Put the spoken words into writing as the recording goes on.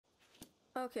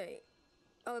Okay.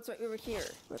 Oh, that's right, we were here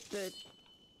with the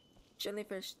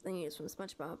jellyfish thingies from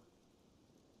SpongeBob.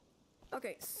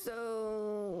 Okay,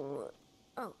 so...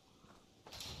 Oh.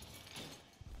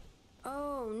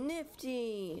 Oh,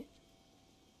 nifty!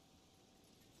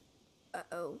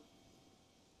 Uh-oh.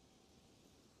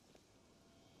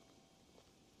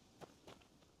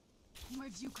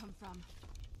 Where'd you come from?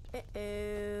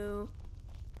 Uh-oh.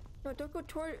 No, don't go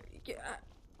toward...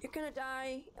 You're gonna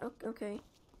die. Okay.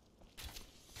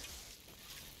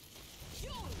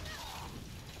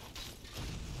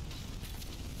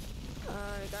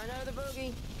 Got another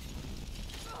bogey.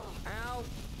 Ow.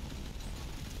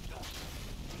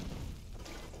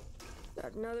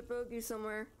 Got another bogey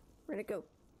somewhere. Where'd it go?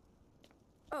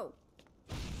 Oh.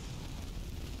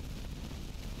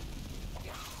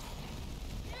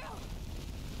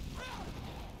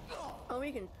 Oh,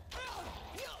 we can...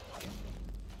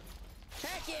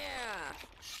 Heck yeah!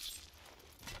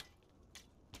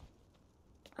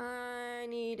 I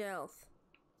need health.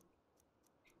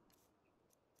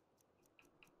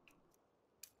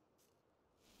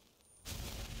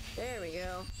 There we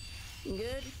go.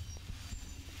 Good.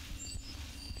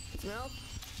 Some health.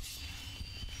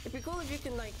 It'd be cool if you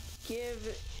can, like,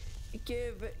 give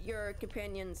your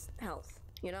companions health.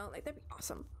 You know? Like, that'd be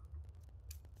awesome.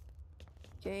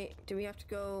 Okay, do we have to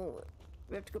go...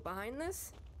 We have to go behind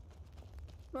this?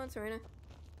 Come on, Serena.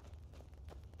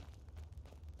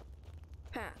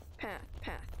 Path.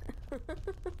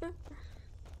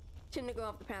 Tend to go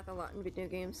off the path a lot in video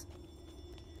games.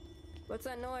 What's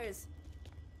that noise?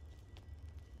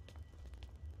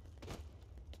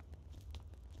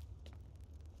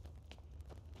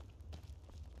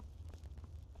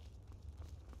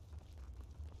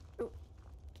 Oh.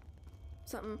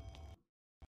 Something.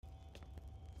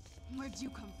 Where'd you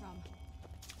come from?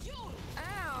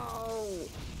 Ow!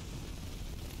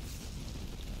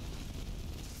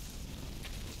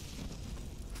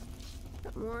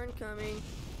 Got more incoming.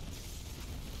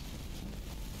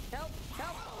 Help!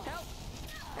 Help! Help!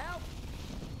 Help!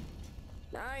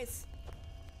 Nice!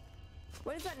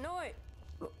 What is that noise?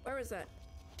 Where is that?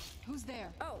 Who's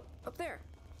there? Oh, up there.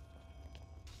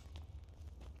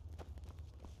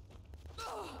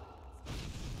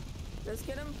 Let's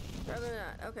get him. Rather than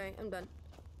not. Okay, I'm done.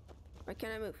 Why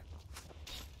can't I move?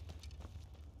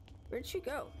 Where'd she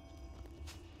go?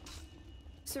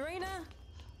 Serena?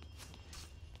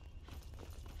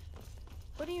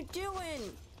 What are you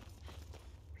doing?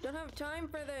 Don't have time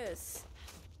for this.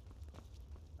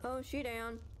 Oh, she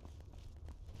down.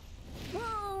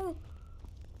 Whoa!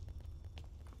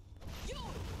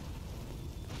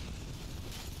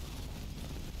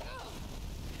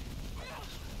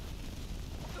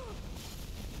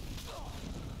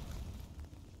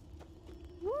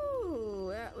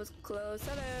 Woo! That was close.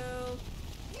 Hello.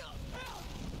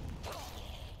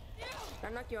 Can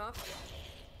I knock you off?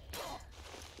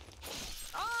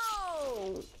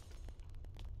 Oh!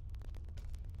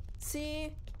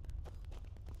 See?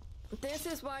 This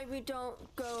is why we don't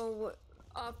go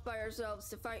off by ourselves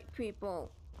to fight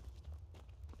people.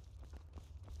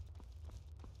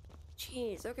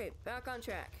 Jeez, okay, back on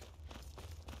track.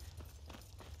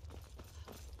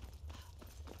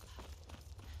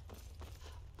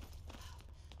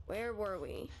 Where were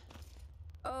we?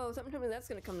 Oh, something told me that's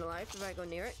gonna come to life if I go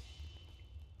near it.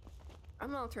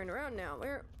 I'm all turned around now.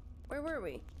 Where were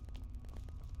we?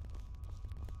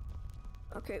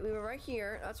 Okay, we were right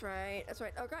here. That's right. That's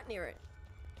right. Oh, got near it.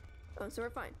 Oh, so we're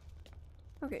fine.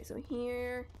 Okay, so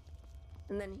here,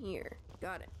 and then here.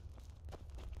 Got it.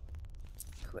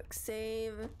 Quick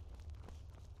save.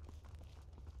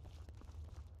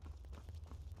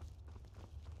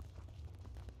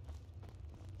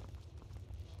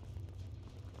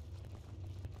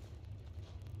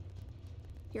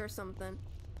 Here's something.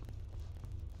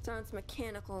 Sounds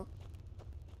mechanical.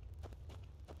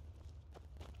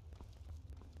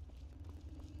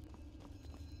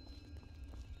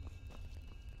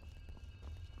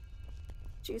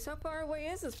 Jeez, how far away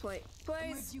is this place?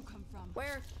 Where'd you come from?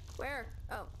 Where? Where?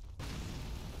 Oh.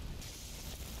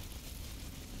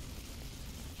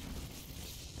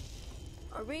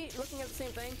 Are we looking at the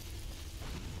same thing?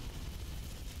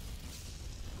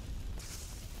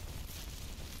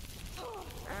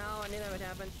 Ow, I knew that would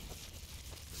happen.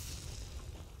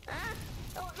 Ah!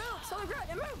 Oh, it moves! Holy crap,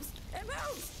 it moves! It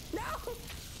moves! No!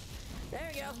 There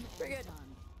we go. We're good.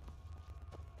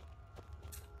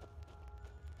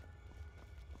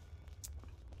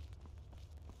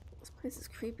 This place is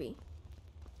creepy.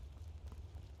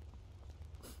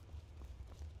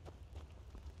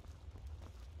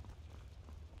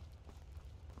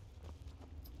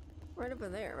 Right over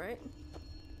there, right?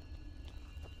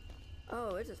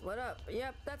 Oh, it just lit up.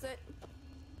 Yep, that's it.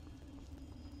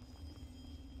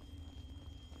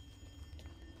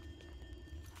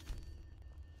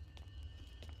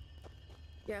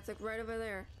 Yeah, it's like right over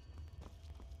there.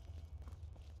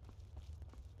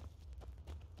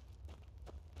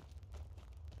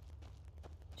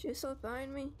 She's still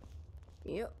behind me?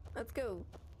 Yep, let's go.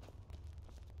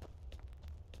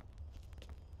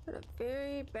 Got a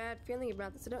very bad feeling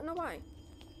about this. I don't know why.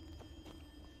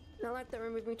 Not like that we're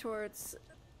moving towards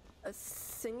a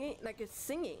singing,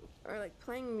 or like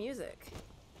playing music.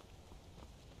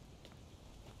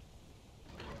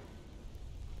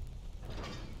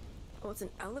 Oh, it's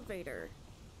an elevator.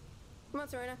 Come on,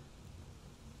 Serena.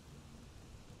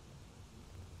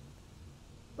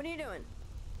 What are you doing?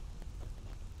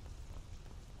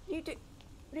 What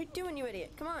are you doing, you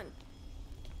idiot? Come on.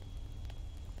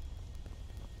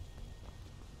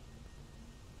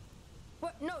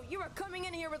 What? No, you are coming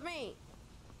in here with me.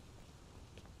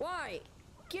 Why?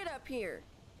 Get up here.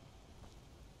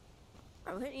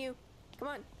 I will hit you. Come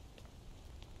on.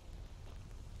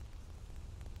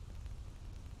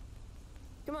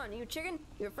 Come on, you chicken?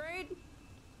 You afraid?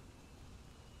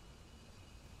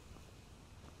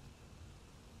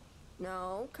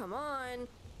 No, come on.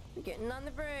 We're getting on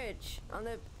the bridge. On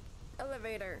the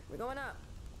elevator. We're going up.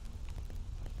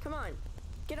 Come on.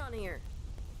 Get on here.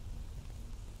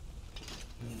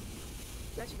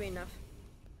 That should be enough.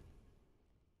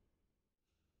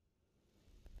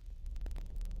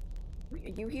 Are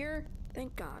you here?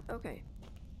 Thank God. Okay.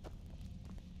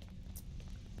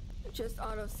 Just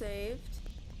auto-saved.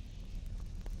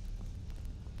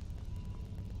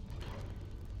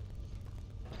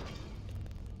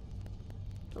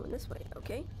 Going this way,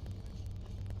 okay.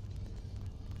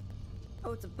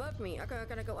 Oh, it's above me. I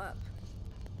gotta go up.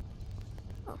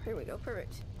 Oh, here we go.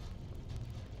 Perfect.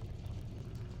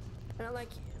 And I like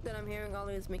that I'm hearing all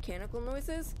these mechanical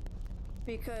noises,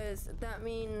 because that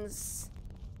means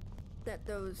that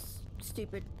those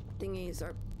stupid thingies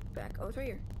are back. Oh, it's right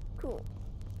here. Cool.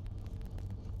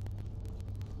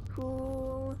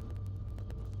 Cool.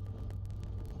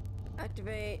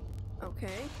 Activate.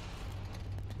 Okay.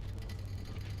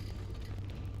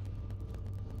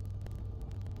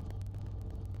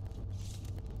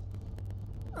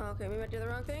 Okay, maybe I did the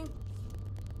wrong thing.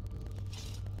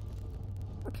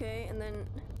 Okay, and then...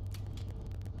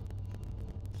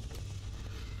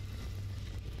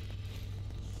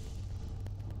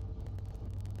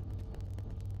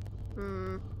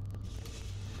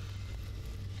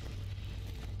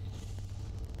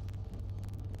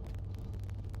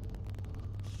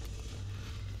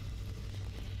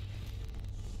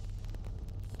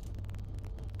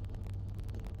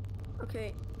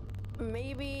 Okay,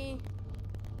 maybe...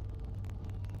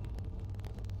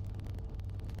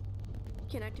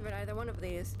 Can't activate either one of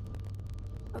these.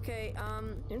 Okay,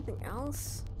 anything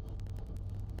else?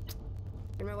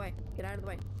 Get in my way. Get out of the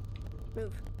way.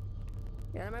 Move.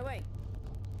 Get out of my way.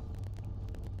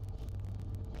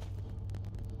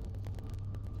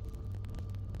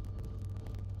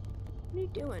 What are you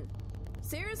doing?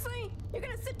 Seriously? You're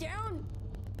gonna sit down?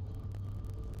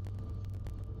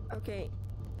 Okay.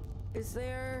 Is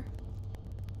there...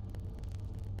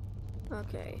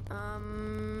 Okay,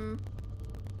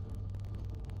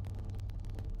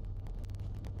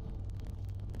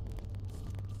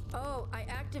 Oh, I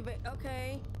activate...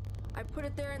 Okay. I put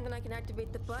it there and then I can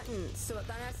activate the button. So that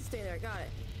has to stay there. Got it.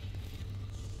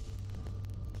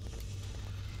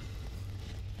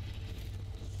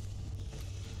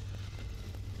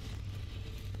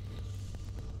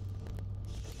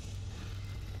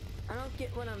 I don't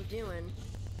get what I'm doing.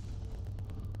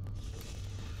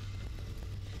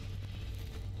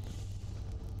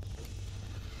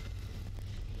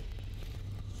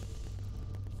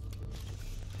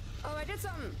 Oh, I did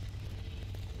something!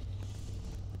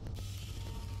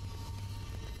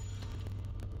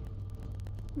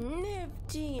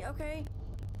 Nifty! Okay.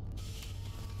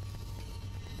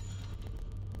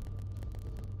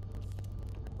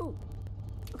 Ooh.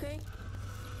 Okay.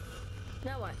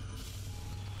 Now what?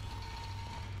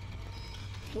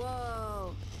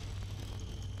 Whoa.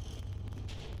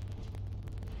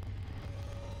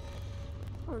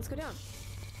 Oh, let's go down.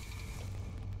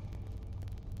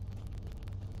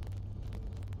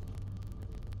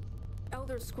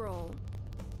 Elder Scroll.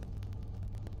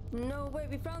 No, wait,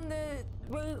 we found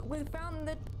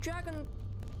the dragon,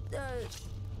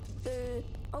 the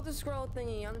Elder Scroll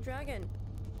thingy on the dragon.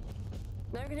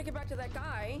 Now we can take it back to that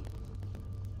guy.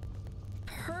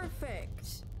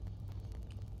 Perfect.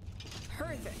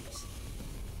 Perfect.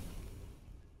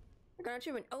 I got an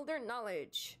achievement, Elder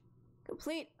Knowledge.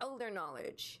 Complete Elder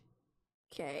Knowledge.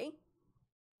 Okay.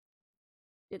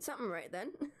 Did something right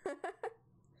then.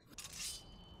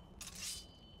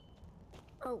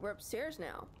 Oh, we're upstairs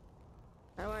now.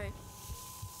 How do I...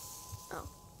 Oh.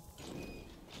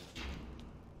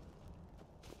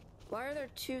 Why are there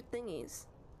two thingies?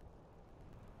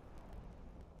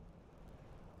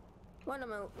 One, I'm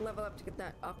gonna level up to get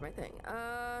that off my thing.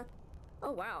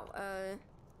 Oh wow.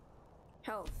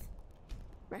 Health.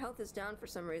 My health is down for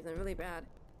some reason, really bad.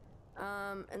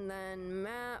 And then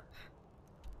map.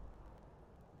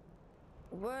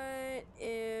 What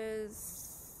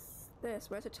is this?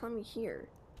 Why is it telling me here?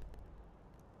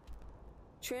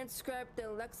 Transcribe the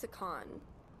lexicon.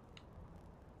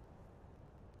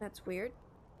 That's weird.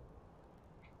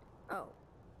 Oh,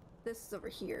 this is over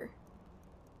here.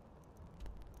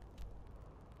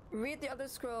 Read the other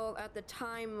scroll at the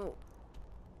time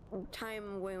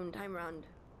round.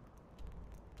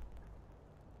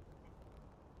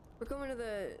 We're going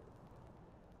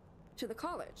to the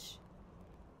college.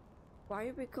 Why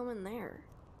are we going there?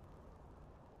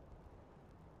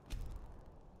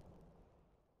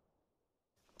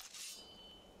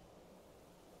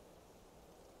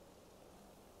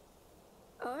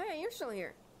 Oh, hey, you're still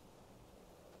here.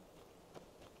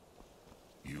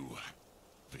 You have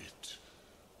it.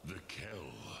 The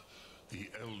Kell, the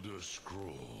Elder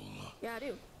Scroll. Yeah, I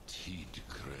do.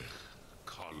 Tidkrech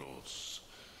Kalos.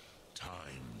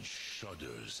 Time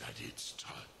shudders at its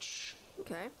touch.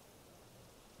 Okay.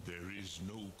 There is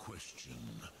no question.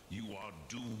 You are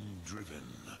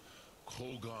doom-driven.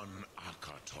 Kogan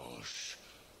Akatosh.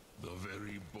 The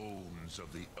very bones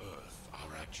of the earth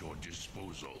are at your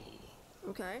disposal.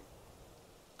 Okay.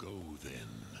 Go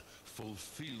then.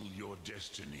 Fulfill your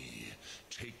destiny.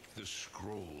 Take the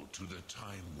scroll to the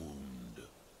time wound.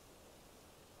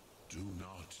 Do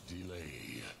not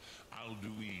delay.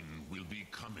 Alduin will be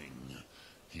coming.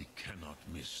 He cannot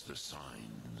miss the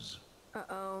signs.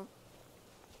 Uh-oh.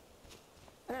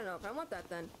 I don't know if I want that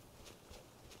then.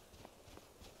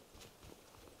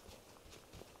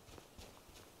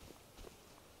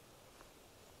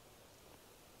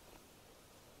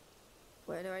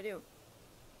 What do I do?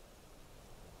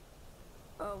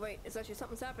 Oh wait, it's actually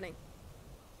something's happening.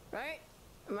 Right?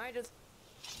 Am I just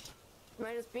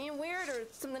being weird, or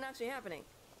is something actually happening?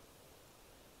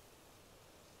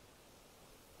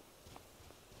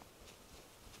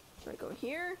 Do I go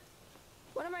here?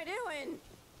 What am I doing?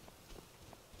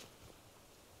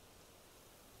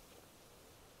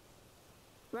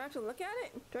 Do I have to look at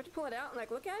it? Do I have to pull it out and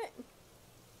like look at it?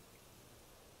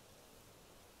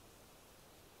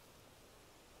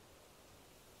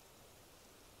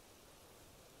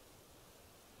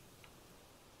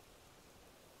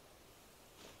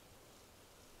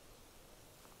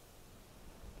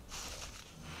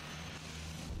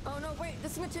 Oh no, wait,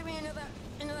 this is gonna take me into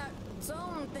that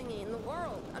zone thingy in the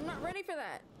world. I'm not ready for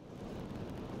that.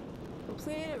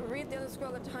 Complete it, read the other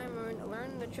scroll at the time, and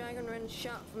learn the Dragon Rend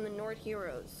shot from the Nord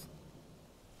heroes.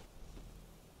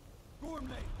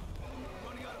 Gormley!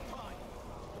 Running out of time.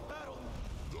 Battle!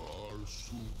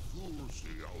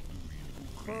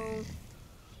 Oh.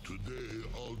 Today,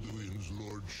 Alduin's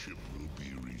lordship will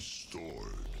be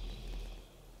restored.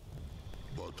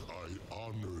 But I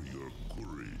honor your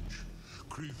courage.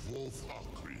 Krifwolf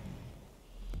Akrin.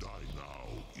 Die now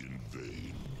in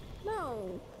vain.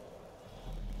 No.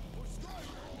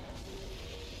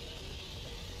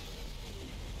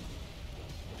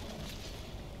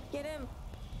 Get him.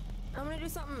 I'm gonna do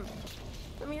something.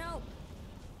 Let me help.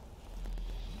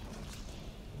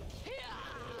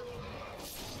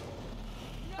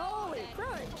 Holy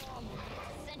crud.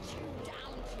 Sent you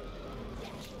down to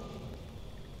death.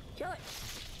 Kill it.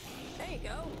 There you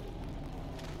go.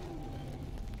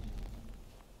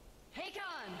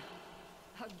 Hakon!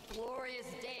 A glorious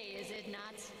day, is it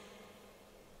not?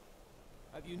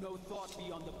 Have you no thought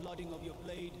beyond the blooding of your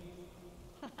blade?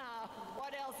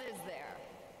 What else is there?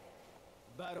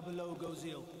 Battle below goes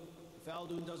ill. If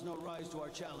Alduin does not rise to our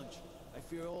challenge, I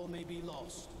fear all may be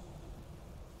lost.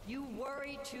 You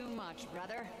worry too much,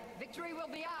 brother. Victory will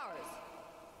be ours.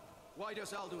 Why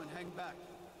does Alduin hang back?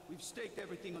 We've staked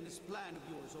everything on this plan of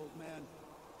yours, old man.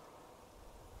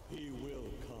 He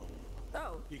will come.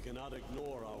 Oh. He cannot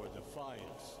ignore our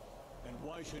defiance. And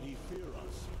why should he fear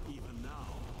us, even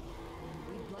now?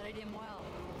 We blooded him well.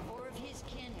 4 of his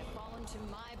kin have fallen to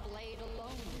my blade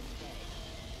alone this day.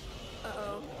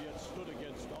 Uh-oh. None have yet stood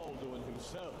against Alduin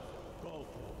himself. Balto,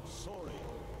 Sori,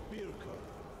 Birka.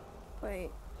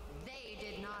 Wait. They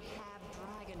did not have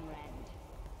Dragon Rend.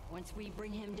 Once we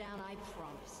bring him down, I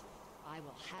promise, I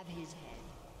will have his head.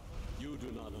 You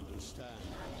do not understand.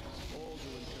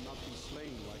 Alduin cannot be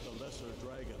slain like a lesser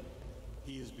dragon.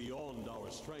 He is beyond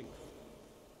our strength.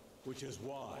 Which is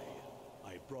why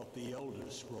I brought the Elder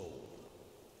Scroll.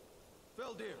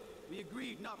 Feldir, we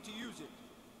agreed not to use it.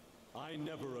 I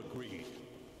never agreed.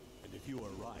 And if you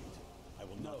are right, I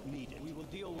will not need it. We will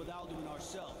deal with Alduin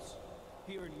ourselves.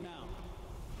 Here and now.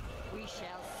 We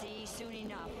shall see soon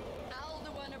enough.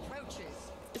 Alduin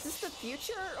approaches. Is this the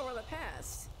future or the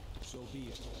past? So be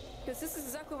it. Because this is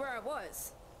exactly where I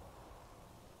was.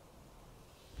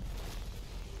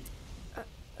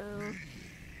 Uh-oh.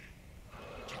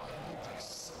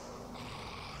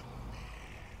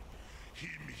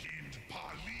 Him hind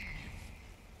paliv,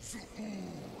 zu'u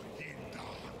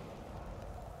hindan.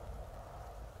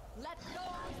 Let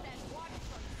those that watch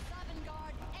from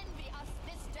Sovngarde envy us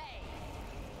this day.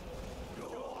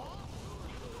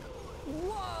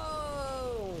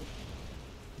 Whoa!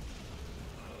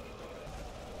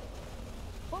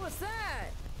 What was that?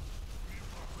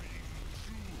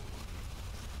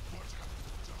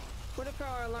 What a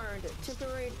power learned.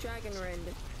 Temporary dragon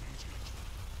rend.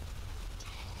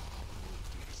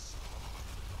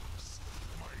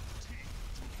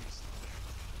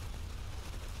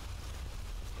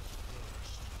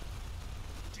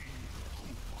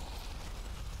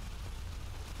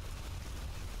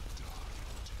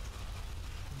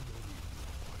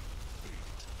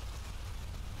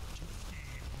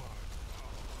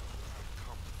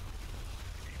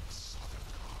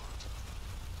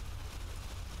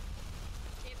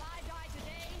 If I die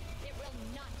today, it will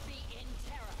not be in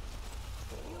terror.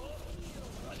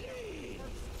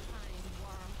 First time,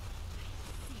 worm. I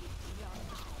see it in your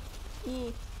eyes.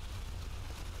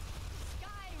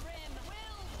 Skyrim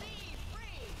will be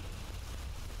free!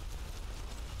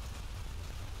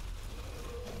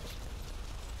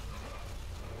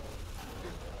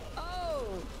 Oh!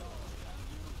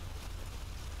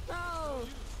 Oh!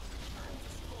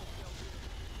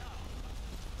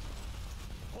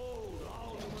 Hold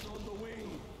Alduin on the wing!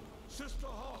 Sister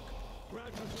Hawk,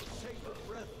 grant us your sacred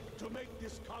breath to make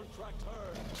this contract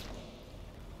heard.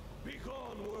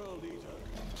 Begone, World Eater!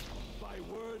 By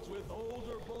words with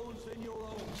older bones than your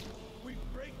own, we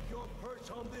break your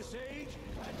perch on this age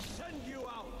and send you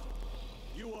out!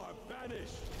 You are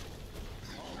banished!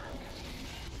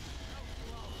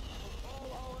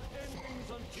 All our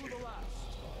endings unto the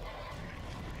last!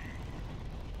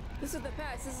 This is the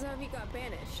past. This is how he got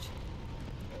banished.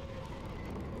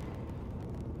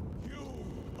 You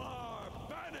are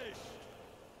banished!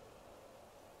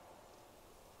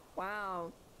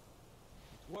 Wow.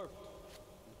 It worked.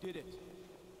 We did it.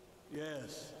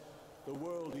 Yes, the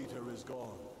World Eater is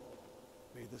gone.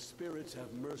 May the spirits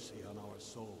have mercy on our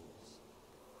souls.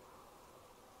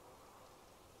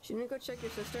 Shouldn't you go check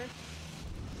your sister?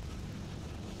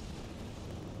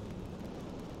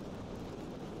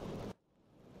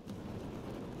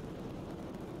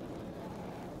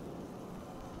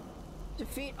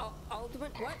 Defeat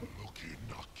Alduin? What? Loki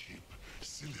nakip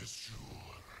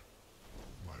silesur.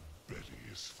 My belly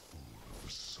is full of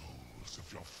the souls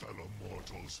of your fellow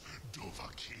mortals,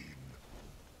 Dovahkiin.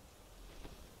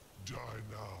 Die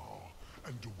now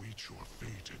and await your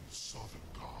fate in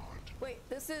Sovngarde. Wait,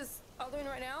 this is Alduin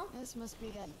right now? This must be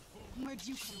it. Where'd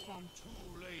you come from?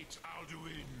 Too late,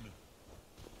 Alduin.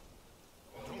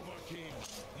 Dovahkiin,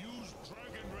 use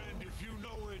Dragon Rend if you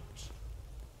know it.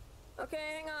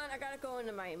 Okay, hang on. I gotta go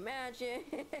into my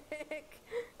magic.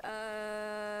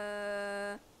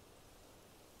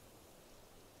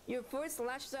 Your voice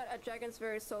lashes out at Dragon's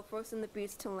very soul, forcing the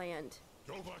beast to land.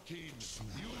 Dovahkiin, use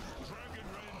Dragon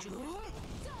Rend.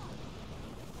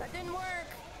 That didn't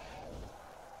work!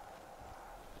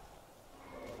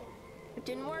 It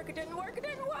didn't work, it didn't work, it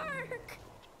didn't work!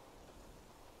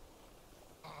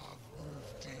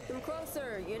 Come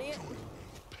closer, you idiot.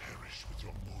 Perish with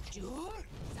your mortal.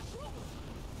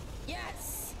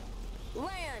 Yes!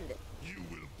 Land! You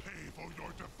will pay for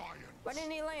your defiance. Why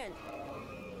didn't he land?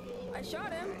 I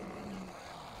shot him.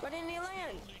 Why didn't he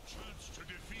land? Only chance to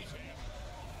defeat him.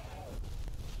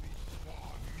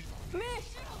 Meh!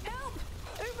 Help!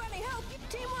 Everybody help!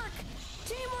 Teamwork!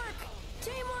 Teamwork!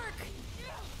 Teamwork!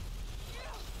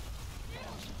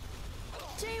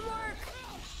 Teamwork!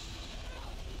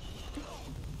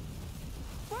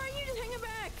 Why are you just hanging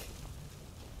back?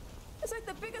 It's like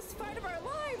the biggest fight of our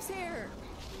lives here!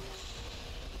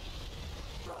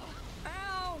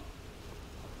 Ow!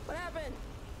 What happened?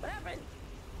 What happened?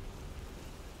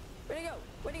 Where'd he go?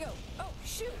 Where'd he go? Oh,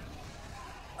 shoot!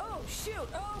 Oh, shoot!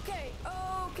 Okay!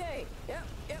 Okay! Yep,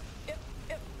 yep, yep,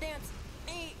 yep. Dance!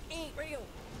 Eat, eat! Where'd he go?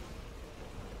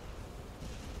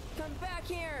 Come back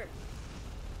here!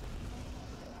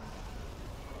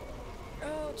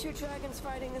 Oh, two dragons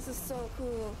fighting. This is so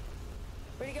cool.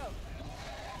 Where'd he go?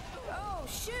 Oh,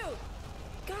 shoot!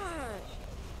 Gosh!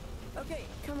 Okay,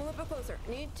 come a little bit closer.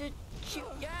 I need to shoot.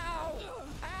 Ow!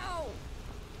 Ow!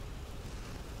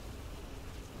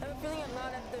 I have a feeling I'm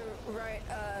not at the right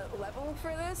level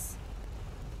for this.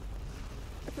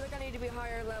 I feel like I need to be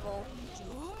higher level.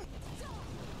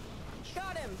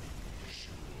 Got him!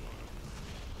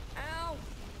 Ow!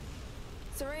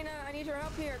 Serena, I need your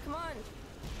help here. Come on.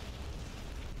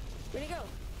 Where'd he go?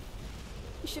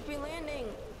 You should be landing.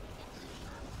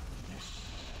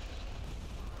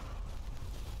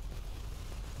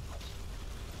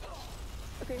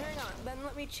 Okay, hang on. Then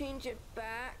let me change it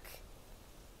back.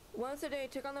 Once a day,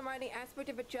 took on the mighty aspect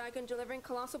of a dragon, delivering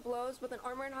colossal blows with an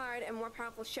armored hide and more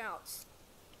powerful shouts.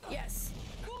 Yes.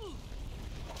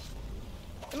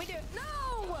 Let me do it.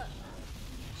 No!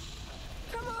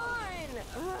 Come on!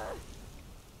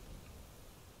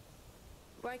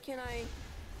 Why can't I?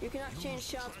 You cannot change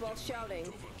shouts while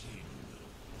shouting.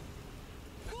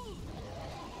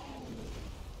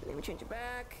 Let me change it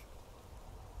back.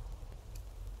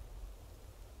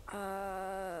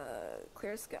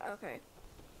 Clear sky. Okay.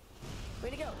 Way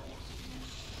to go.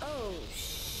 Oh,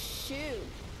 shoot.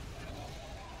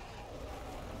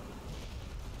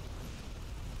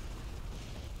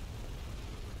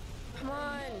 Come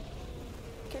on.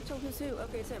 Can't tell who's who.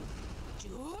 Okay, it's him.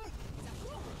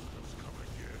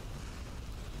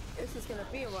 This is gonna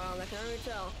be a while, I can already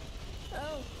tell.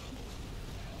 Oh.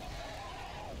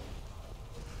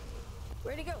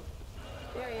 Where'd he go?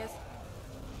 There he is.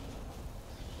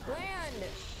 Land!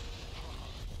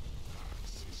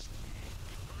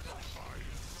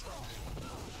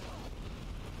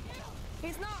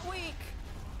 He's not weak!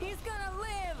 He's gonna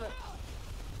live!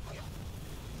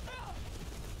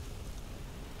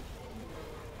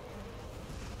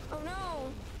 Oh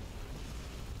no!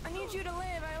 I need you to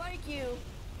live, I like you!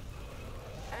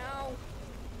 Ow.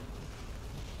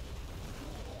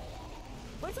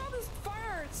 What's all this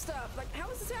fire stuff? Like, how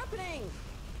is this happening?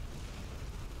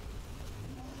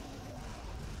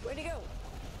 Where'd he go?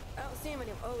 I don't see him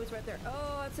anymore. Oh, he's right there.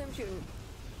 Oh, that's him shooting.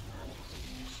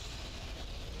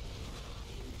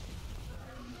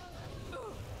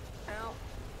 Ow.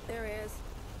 There he is.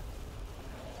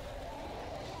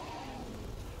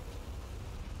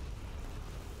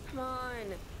 Come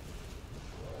on.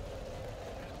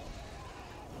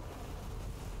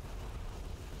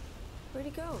 Where'd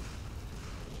he go?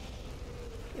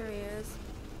 There he is.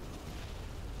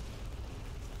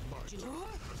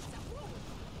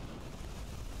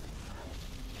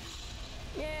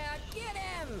 Yeah, get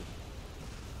him!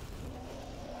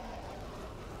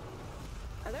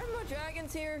 Are there more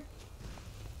dragons here?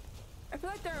 I feel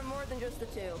like there are more than just the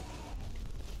two.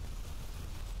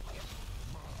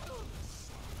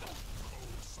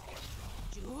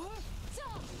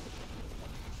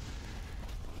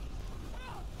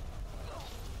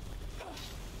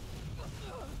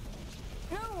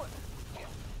 No!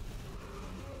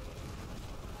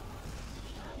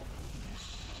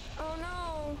 Oh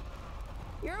no!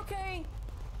 You're okay!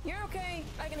 You're okay!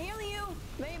 I can heal you!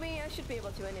 Maybe I should be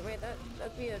able to anyway.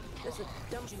 That'd be just a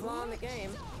dumb flaw in the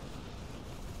game.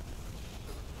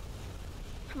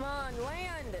 Come on,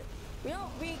 land! We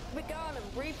got him!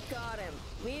 We've got him!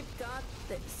 We've got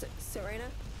this. Serena?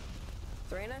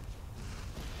 Serena?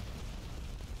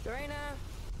 Serena?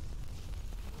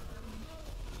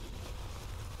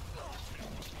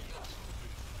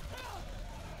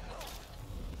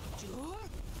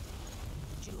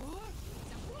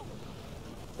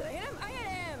 Did I hit him? I hit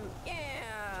him!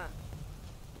 Yeah!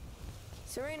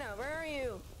 Serena, where are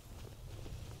you?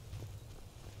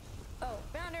 Oh,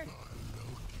 found her!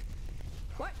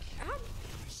 What? How?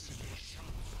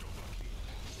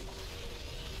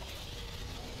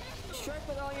 Strike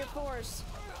with all your force.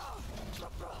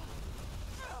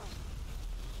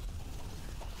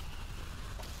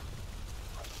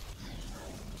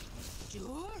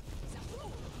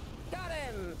 Got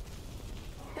him!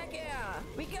 Heck yeah!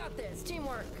 We got this!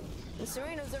 Teamwork! And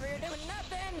Serena's over here doing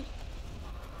nothing!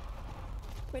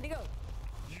 Where'd he go?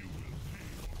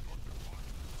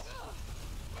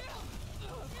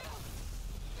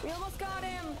 We almost got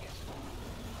him!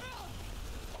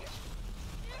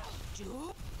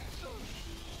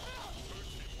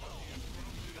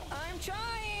 I'm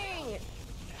trying!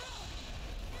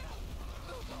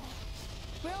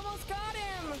 We almost got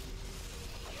him!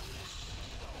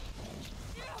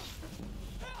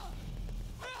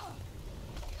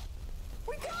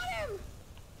 We got him!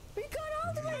 We got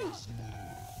Alduin!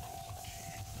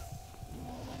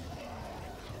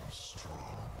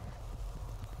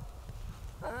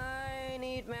 I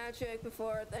need magic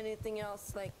before anything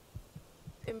else, like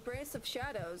Embrace of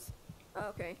Shadows. Oh,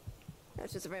 okay.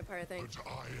 That's just a vampire thing. But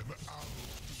I am Alduin,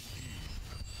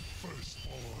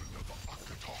 firstborn of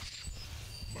Akatosh.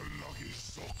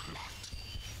 Malagi-Zoklat.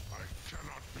 I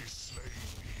cannot be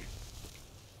slain.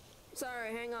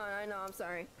 Sorry, hang on. I know, I'm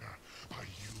sorry. By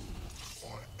you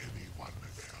or anyone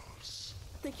else.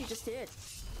 I think you just did.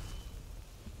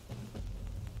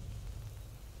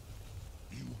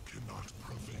 You cannot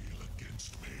prevail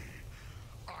against me.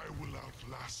 I will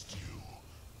outlast you,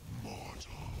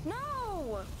 mortal.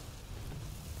 No!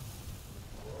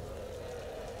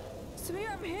 So we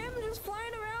have him just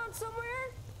flying around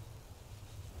somewhere?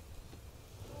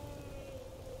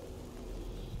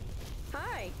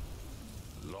 Hi.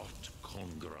 Lot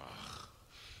Kongrach.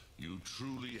 You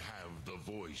truly have the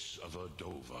voice of a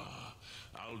Dova.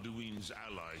 Alduin's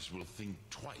allies will think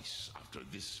twice after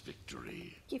this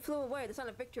victory. He flew away. That's not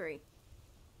a victory.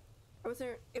 Or was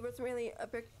there? It wasn't really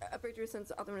a victory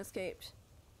since Alduin escaped.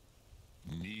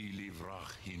 Ni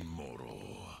livrach in moro.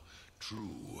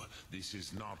 True, this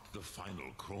is not the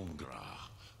final Kongrach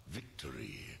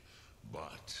victory,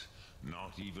 but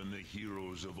not even the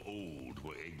heroes of old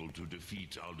were able to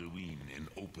defeat Alduin in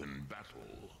open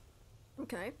battle.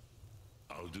 Okay.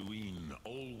 Alduin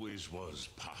always was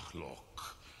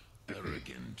Pachlok,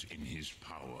 arrogant in his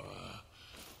power.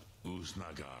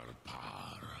 Uznagar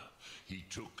Par. He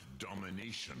took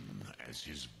domination as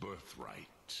his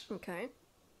birthright. Okay.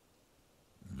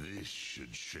 This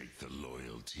should shake the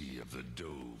loyalty of the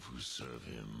Dove who serve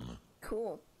him.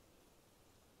 Cool.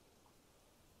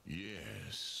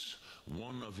 Yes,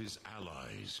 one of his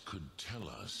allies could tell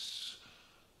us.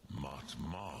 Mat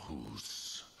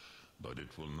Mahus. But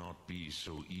it will not be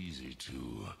so easy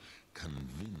to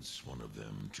convince one of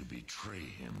them to betray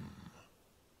him.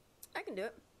 I can do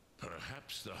it.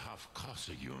 Perhaps the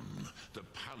Hafkasayun, the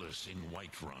palace in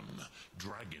Whiterun,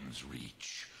 Dragon's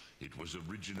Reach. It was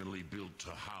originally built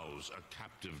to house a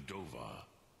captive Dova.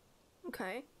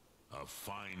 Okay. A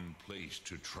fine place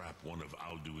to trap one of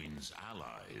Alduin's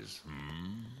allies,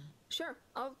 hmm? Sure.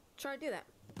 I'll try to do that.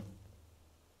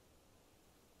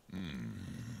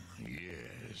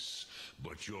 Yes,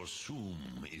 but your Sum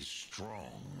is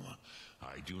strong.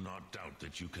 I do not doubt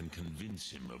that you can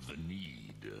convince him of the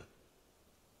need.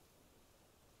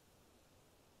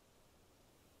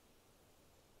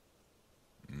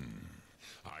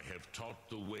 I have taught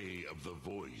the way of the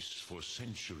voice for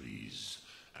centuries,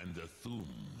 and the Thum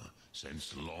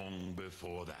since long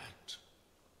before that.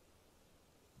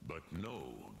 But no,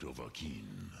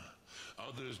 Dovahkiin.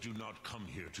 Others do not come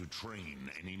here to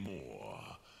train anymore.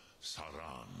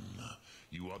 Saran,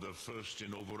 you are the first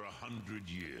in over 100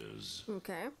 years.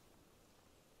 Okay.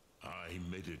 I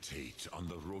meditate on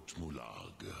the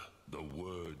Rotmulag, the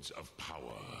words of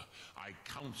power. I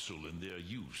counsel in their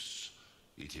use.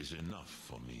 It is enough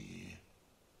for me.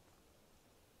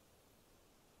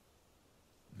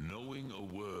 Knowing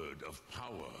a word of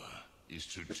power is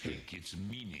to take its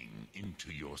meaning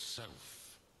into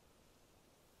yourself.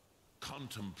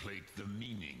 Contemplate the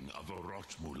meaning of a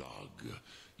Rotmulag.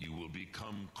 You will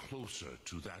become closer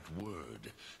to that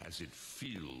word as it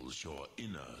fills your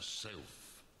inner self.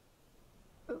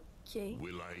 Okay.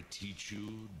 Will I teach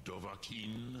you,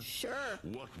 Dovahkiin? Sure.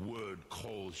 What word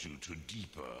calls you to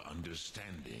deeper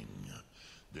understanding?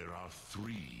 There are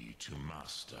 3 to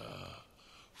master.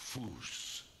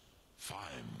 Fus,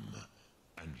 Faim,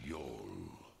 and Yol.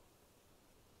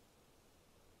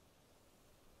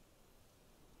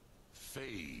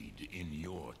 Fade in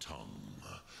your tongue.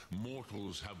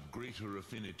 Mortals have greater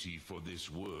affinity for this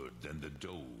word than the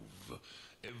Dove.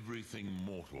 Everything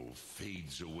mortal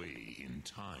fades away in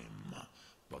time,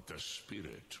 but the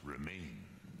spirit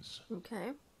remains.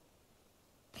 Okay.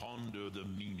 Ponder the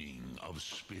meaning of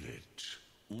spirit.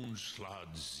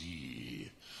 Unslad Zi.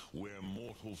 Where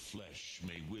mortal flesh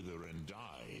may wither and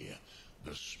die,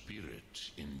 the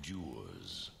spirit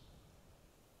endures.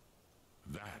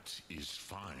 That is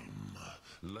fine.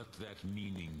 Let that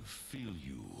meaning fill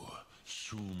you.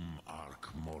 Sum Ark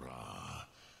Mora.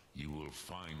 You will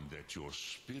find that your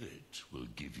spirit will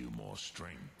give you more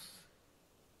strength.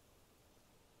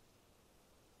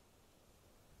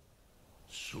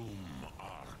 Sum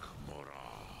Ark Mora.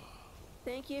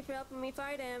 Thank you for helping me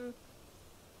fight him.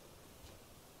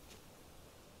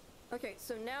 Okay,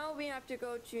 so now we have to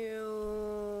go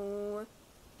to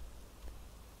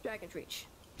Dragon's Reach.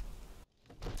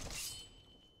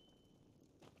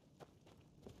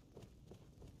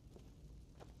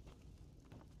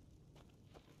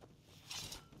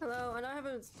 Hello, I know I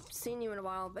haven't seen you in a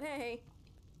while, but hey.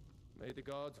 May the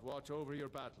gods watch over your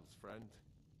battles, friend.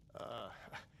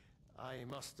 I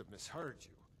must have misheard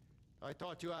you. I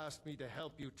thought you asked me to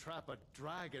help you trap a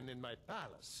dragon in my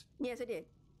palace. Yes, I did.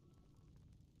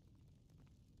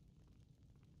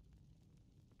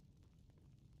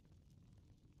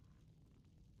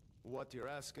 What you're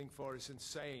asking for is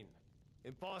insane.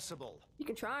 Impossible. You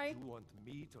can try. You want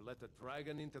me to let a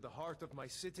dragon into the heart of my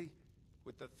city?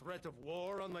 With the threat of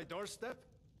war on my doorstep?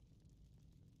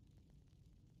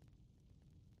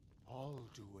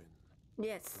 Alduin.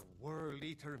 Yes. The World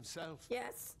Eater himself.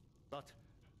 Yes. But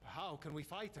how can we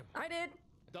fight him? I did.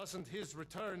 Doesn't his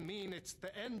return mean it's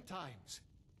the end times?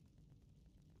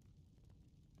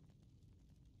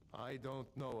 I don't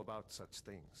know about such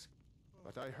things,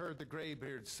 but I heard the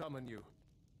Greybeard summon you.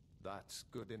 That's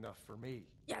good enough for me.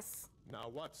 Yes. Now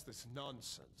what's this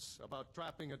nonsense about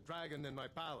trapping a dragon in my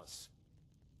palace?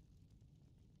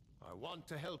 I want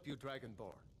to help you,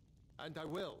 Dragonborn, and I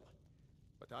will,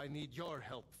 but I need your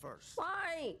help first.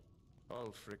 Why?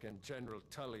 Ulfric and General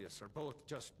Tullius are both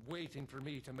just waiting for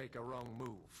me to make a wrong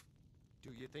move.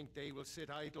 Do you think they will sit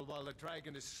idle while the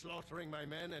dragon is slaughtering my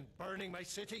men and burning my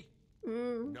city?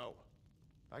 No.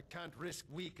 I can't risk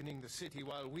weakening the city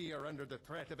while we are under the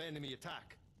threat of enemy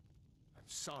attack. I'm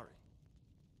sorry.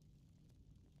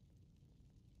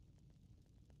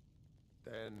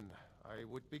 Then I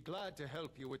would be glad to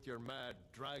help you with your mad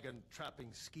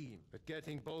dragon-trapping scheme, but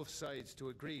getting both sides to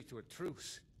agree to a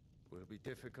truce will be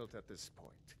difficult at this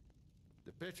point.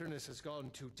 The bitterness has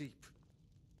gone too deep.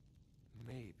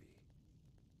 Maybe.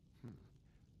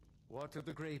 What of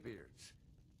the Greybeards?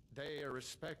 They are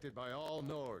respected by all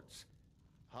Nords.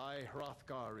 High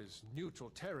Hrothgar is neutral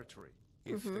territory.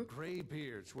 If the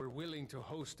Greybeards were willing to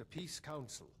host a peace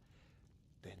council,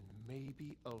 then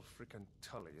maybe Ulfric and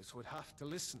Tullius would have to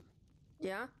listen.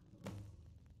 Yeah?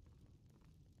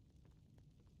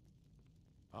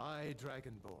 Aye,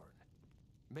 Dragonborn.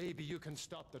 Maybe you can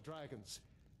stop the dragons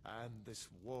and this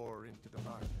war into the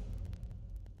bargain.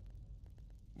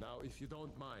 Now, if you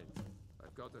don't mind,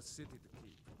 I've got a city to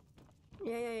keep.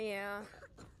 Yeah.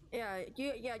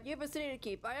 You have a city to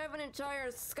keep. I have an entire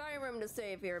Skyrim to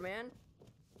save here, man.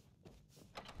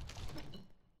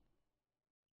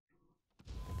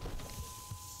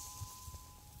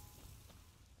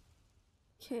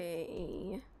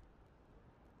 Okay.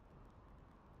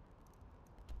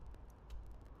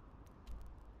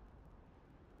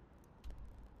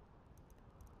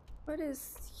 What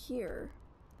is here?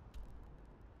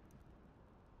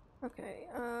 Okay,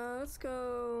 let's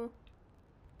go.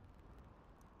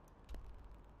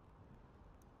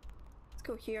 Let's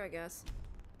go here, I guess.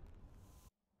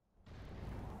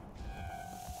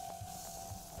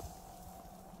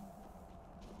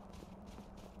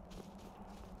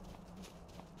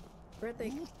 Where'd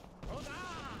they?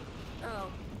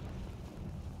 Oh.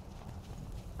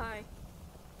 Hi. I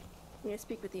need to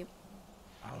speak with you.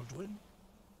 Alduin?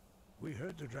 We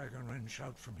heard the Dragonren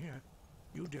shout from here.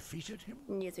 You defeated him?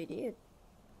 Yes, I did.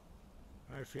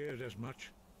 I feared as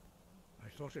much. I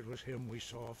thought it was him we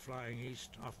saw flying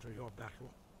east after your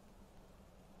battle.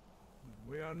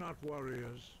 We are not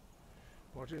warriors.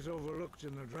 What is overlooked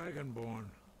in the Dragonborn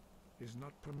is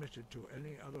not permitted to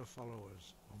any other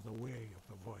followers of the Way of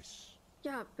the Voice.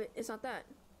 Yeah, but it's not that.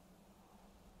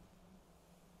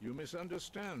 You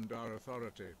misunderstand our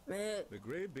authority. Eh. The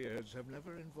Greybeards have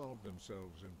never involved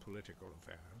themselves in political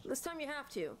affairs. This time you have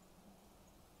to.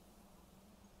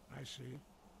 I see.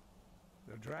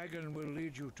 The dragon will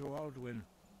lead you to Alduin,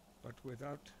 but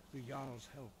without the Jarl's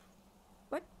help.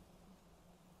 What?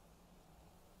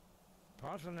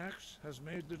 Paarthurnax has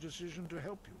made the decision to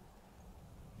help you.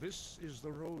 This is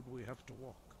the road we have to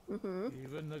walk.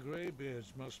 Even the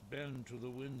Greybeards must bend to the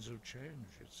winds of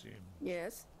change, it seems.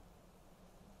 Yes.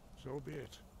 So be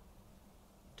it.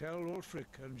 Tell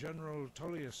Ulfric and General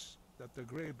Tullius that the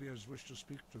Greybeards wish to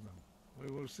speak to them.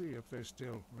 We will see if they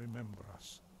still remember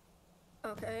us.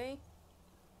 Okay.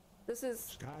 This is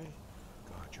Sky,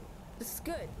 got you. This is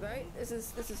good, right? This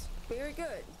is very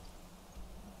good.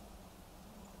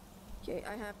 Okay,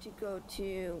 I have to go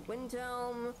to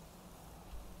Windhelm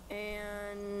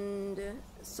and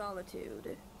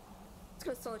Solitude. Let's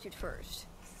go to Solitude first.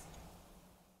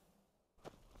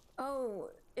 Oh,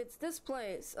 it's this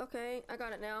place. Okay, I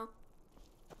got it now.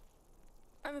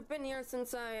 I haven't been here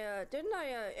since didn't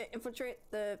I infiltrate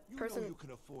the person? You know you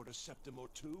can afford a septim or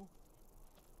two.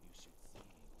 You should see when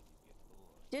you get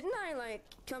bored. Didn't I, like,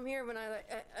 come here when I,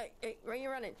 where are you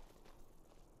running?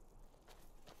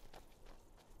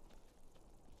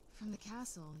 From the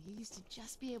castle, you used to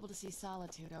just be able to see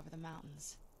Solitude over the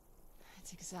mountains.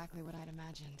 That's exactly what I'd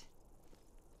imagined.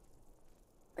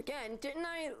 Again, didn't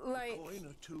I, like... A coin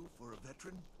or two for a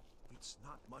veteran? It's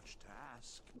not much to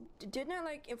ask. Didn't I,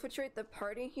 like, infiltrate the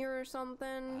party here or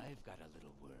something? I've got a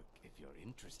little work if you're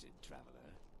interested,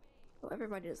 traveler. Oh,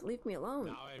 everybody just leave me alone.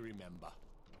 Now I remember.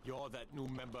 You're that new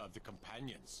member of the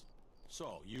Companions.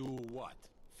 So, you what?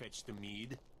 Fetch the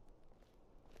mead?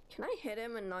 Can I hit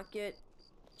him and not get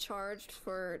charged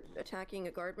for attacking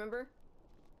a guard member?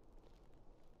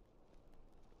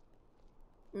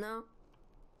 No?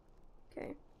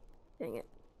 Okay. Dang it.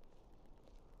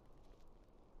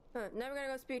 Now we're gonna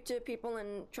go speak to people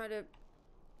and try to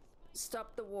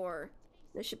stop the war.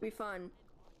 This should be fun.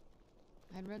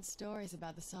 I'd read stories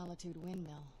about the Solitude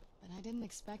windmill, but I didn't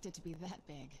expect it to be that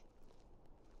big.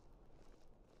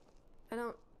 I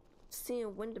don't see a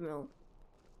windmill.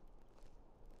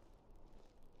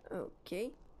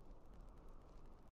 Okay.